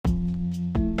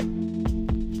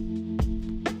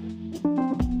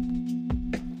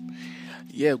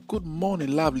Yeah, good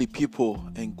morning, lovely people,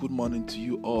 and good morning to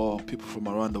you all, people from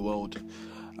around the world,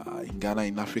 in Ghana,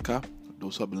 in Africa.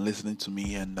 Those who have been listening to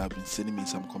me and have been sending me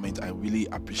some comments, I really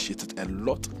appreciate it a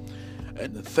lot,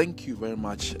 and thank you very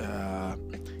much.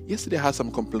 Yesterday, I had some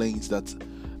complaints that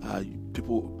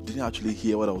people didn't actually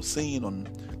hear what I was saying on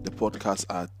the podcast.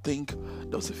 I think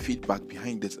there was a feedback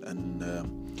behind it, and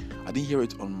I didn't hear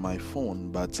it on my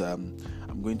phone, but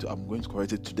I'm going to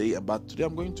correct it today. But today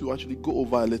I'm going to actually go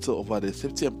over a little over the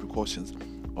safety and precautions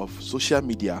of social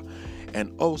media,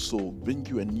 and also bring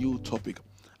you a new topic,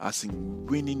 as in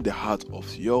winning the heart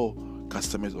of your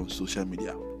customers on social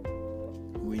media.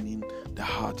 Winning the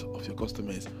heart of your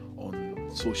customers on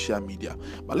social media.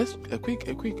 But let's a quick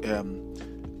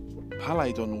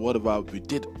highlight on whatever we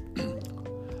did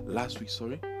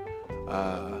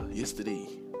yesterday,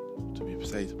 to be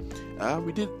precise.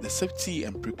 We did the safety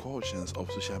and precautions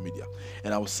of social media,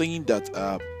 and I was saying that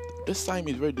this time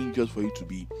is very dangerous for you to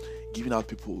be giving out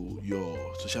people your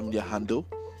social media handle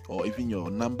or even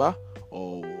your number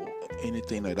or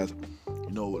anything like that.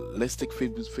 Let's take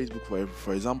Facebook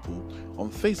for example.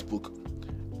 On Facebook,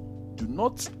 do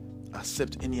not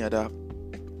accept any other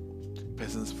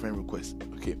person's friend request.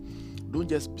 Okay, don't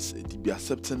just be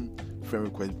accepting friend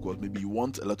requests because maybe you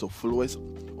want a lot of followers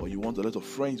or you want a lot of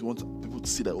friends. You want people to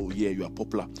see that, oh yeah, you are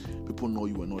popular, people know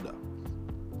you and all that.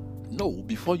 No,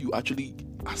 before you actually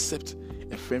accept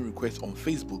a friend request on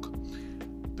Facebook,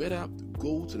 better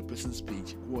go to the person's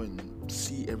page, go and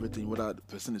see everything, whether the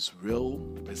person is real,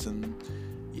 the person.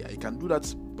 Yeah, you can do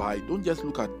that by, don't just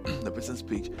look at the person's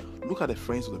page, look at the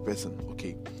friends of the person.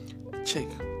 Okay, check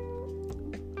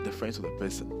the friends of the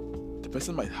person. The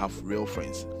person might have real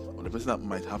friends, or the person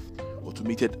might have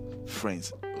automated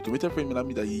friends. Automated friends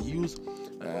means that he used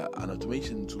an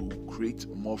automation to create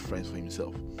more friends for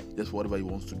himself. That's whatever he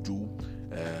wants to do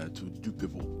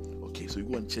people. Okay, so you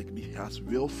go and check if he has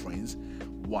real friends,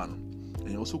 one,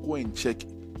 and you also go and check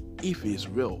if he is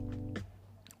real.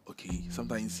 Okay,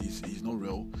 sometimes he's not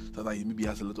real. Sometimes he maybe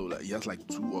has he has like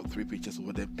 2 or 3 pictures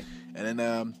over there, and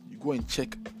then you go and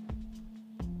check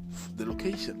the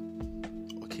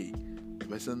location. Okay, the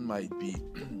person might be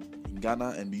in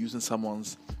Ghana and be using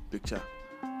someone's picture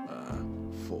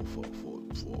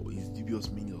for his dubious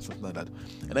meaning or something like that.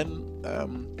 And then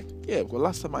because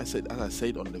last time as I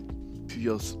said on the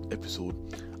previous episode,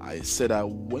 I said I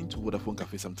went to Vodafone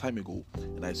Cafe some time ago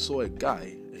and I saw a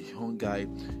young guy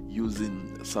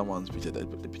using someone's picture. The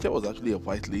picture was actually a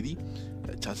white lady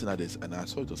chatting at this, and I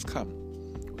saw it was scam.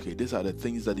 Okay, these are the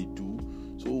things that they do.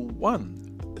 So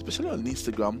one, especially on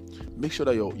Instagram, make sure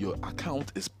that your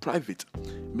account is private.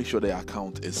 Make sure the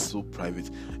account is so private.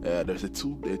 There's a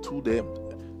tool there.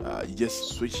 You just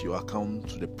switch your account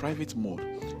to the private mode,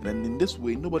 and then in this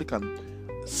way, nobody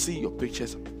can see your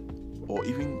pictures or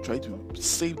even try to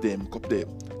save them, copy the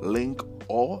link,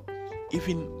 or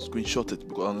even screenshot it,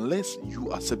 because unless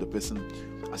you accept the person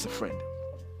as a friend,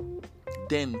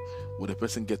 then will the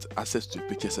person get access to your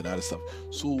pictures and other stuff.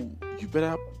 So you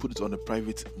better put it on the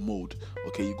private mode.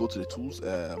 Okay, you go to the tools,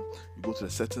 you go to the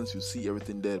settings, you see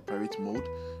everything there, private mode.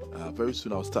 Very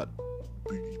soon I'll start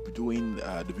doing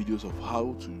the videos of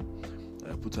how to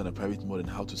put on a private mode and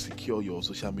how to secure your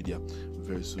social media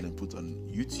very soon, and put on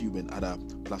YouTube and other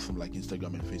platforms like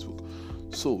Instagram and Facebook.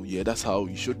 So yeah, that's how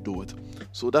you should do it.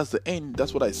 So that's the end.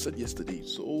 That's what I said yesterday.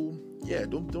 So yeah,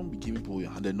 don't be giving people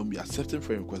your hand, and don't be accepting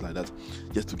friend requests like that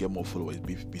just to get more followers.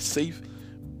 Be safe,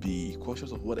 be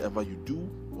cautious of whatever you do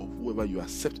or whoever you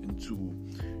accept into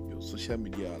your social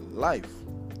media life.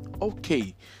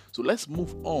 Okay, so let's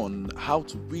move on. How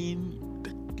to win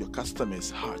your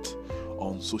customers' heart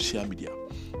on social media.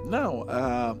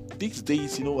 Now, these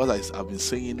days, as I've been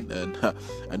saying, and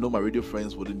I know my radio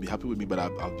friends wouldn't be happy with me, but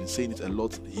I've been saying it a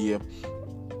lot here,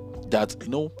 that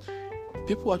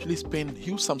people actually spend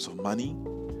huge sums of money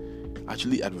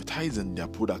actually advertising their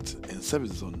products and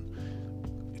services on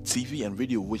TV and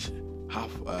radio, which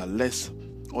have less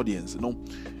audience. When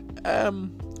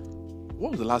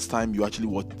was the last time you actually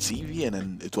watched TV and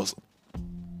then it was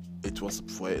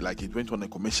for like it went on a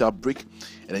commercial break,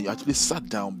 and then you actually sat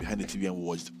down behind the TV and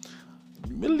watched?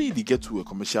 Immediately they get to a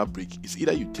commercial break, it's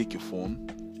either you take your phone,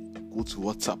 go to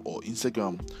WhatsApp or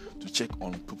Instagram to check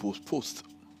on people's posts.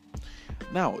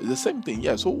 Now it's the same thing,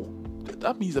 yeah. So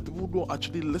that means that people don't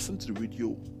actually listen to the radio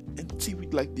and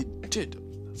TV like they did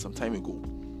some time ago.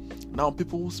 Now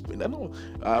people spend. I know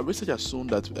research has shown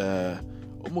that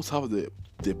almost half of the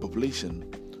population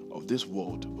of this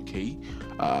world,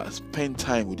 spend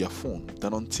time with their phone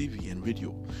than on TV and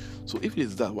radio. So if it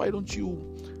is that, why don't you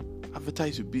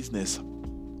advertise your business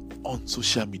on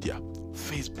social media?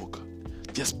 Facebook,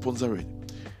 just sponsor it.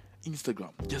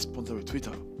 Instagram, just sponsor it.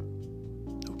 Twitter,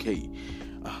 Okay,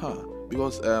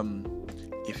 because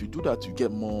if you do that, you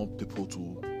get more people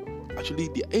to actually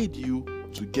they aid you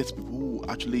to get people who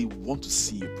actually want to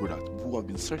see your product, who have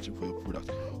been searching for your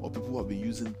product, or people who have been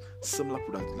using similar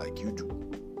products like you do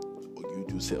or you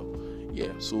do sell.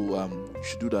 Yeah, so you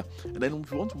should do that. And then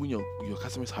if you want to win your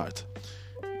customer's heart,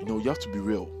 you have to be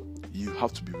real. You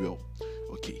have to be real.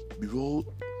 Okay, be real.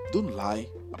 Don't lie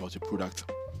about your product.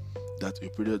 That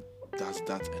your product does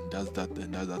that and does that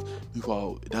and does that.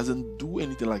 Because it doesn't do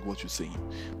anything like what you're saying.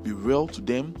 Be real to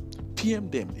them. PM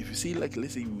them. If you see, like,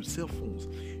 let's say you sell phones,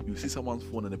 you see someone's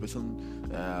phone and the person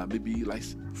maybe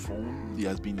likes phone, he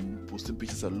has been posting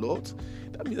pictures a lot.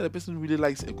 That means that the person really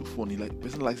likes a good phone. The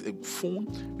person likes a phone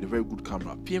with a very good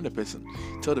camera. PM the person.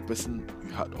 Tell the person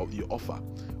you had of your offer,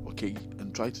 okay,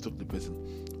 and try to talk to the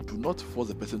person. Do not force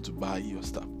the person to buy your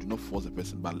stuff. Do not force the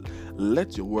person, but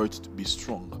let your words be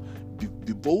strong.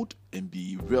 Be bold and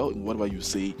be real in whatever you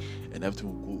say, and everything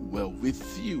will go well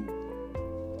with you.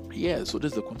 Yeah, so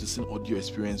this is the Quintessence audio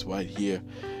experience right here.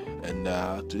 And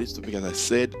today's topic, as I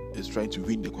said, is trying to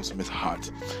win the customer's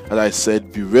heart. As I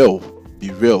said, be real,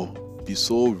 be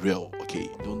so real. Okay,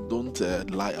 don't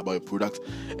lie about your product,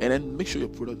 and then make sure your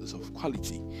product is of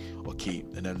quality. Okay,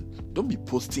 and then don't be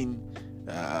posting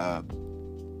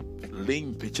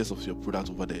laying pictures of your product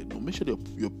over there. No, make sure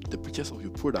the pictures of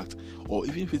your product, or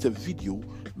even if it's a video,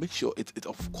 make sure it's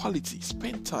of quality.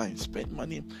 Spend time, spend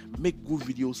money, make good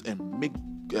videos, and make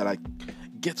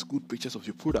get good pictures of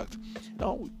your product.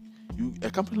 Now, a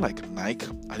company like Nike,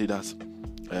 Adidas,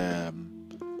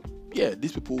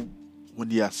 these people, when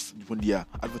they are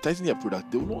advertising their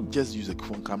product, they will not just use a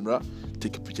phone camera,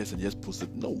 take pictures and just post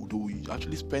it. No, they will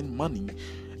actually spend money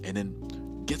and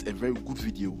then get a very good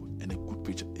video and a good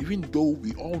picture. Even though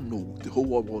we all know, the whole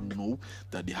world will know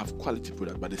that they have quality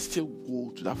product, but they still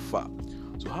go to that far.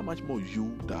 So how much more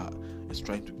you that is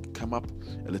trying to come up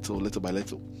a little by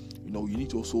little? You need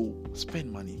to also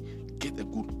spend money, get a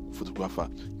good photographer,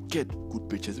 get good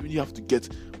pictures. Even you have to get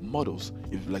models.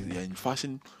 If you're in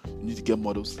fashion, you need to get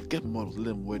models. Get models, let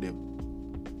them wear the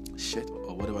shirt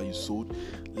or whatever you sold.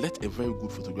 Let a very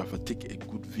good photographer take a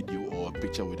good video or a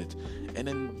picture with it, and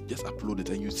then just upload it,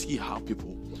 and you see how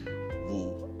people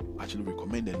will actually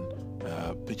recommend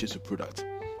and purchase your product.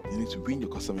 You need to win your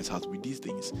customers' heart with these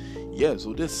things. Yeah,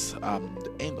 so this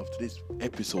the end of today's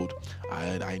episode.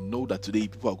 I know that today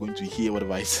people are going to hear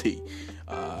whatever I say.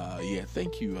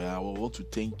 Thank you. I want to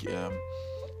thank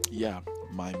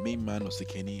my main man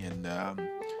Osekeni, and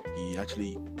he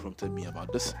actually prompted me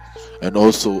about this. And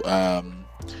also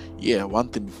one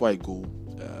thing before I go,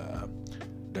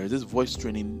 there is this voice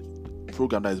training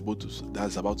program that is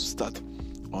about to start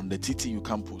on the TTU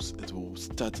campus. It will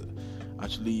start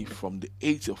actually from the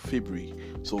 8th of February.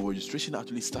 So registration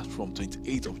actually starts from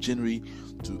 28th of January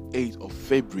to 8th of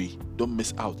February. Don't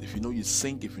miss out. If you know you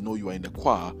sing, if you know you are in the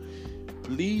choir,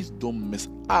 please don't miss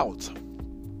out.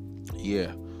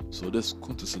 Yeah, so this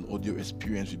Quintessence audio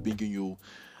experience, we're bringing you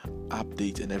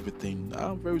updates and everything.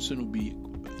 Very soon we'll be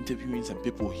interviewing some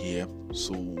people here,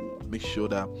 so make sure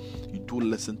that you do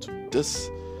listen to this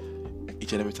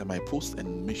each and every time I post,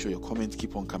 and make sure your comments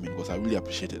keep on coming, because I really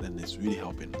appreciate it and it's really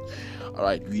helping. All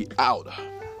right, we out.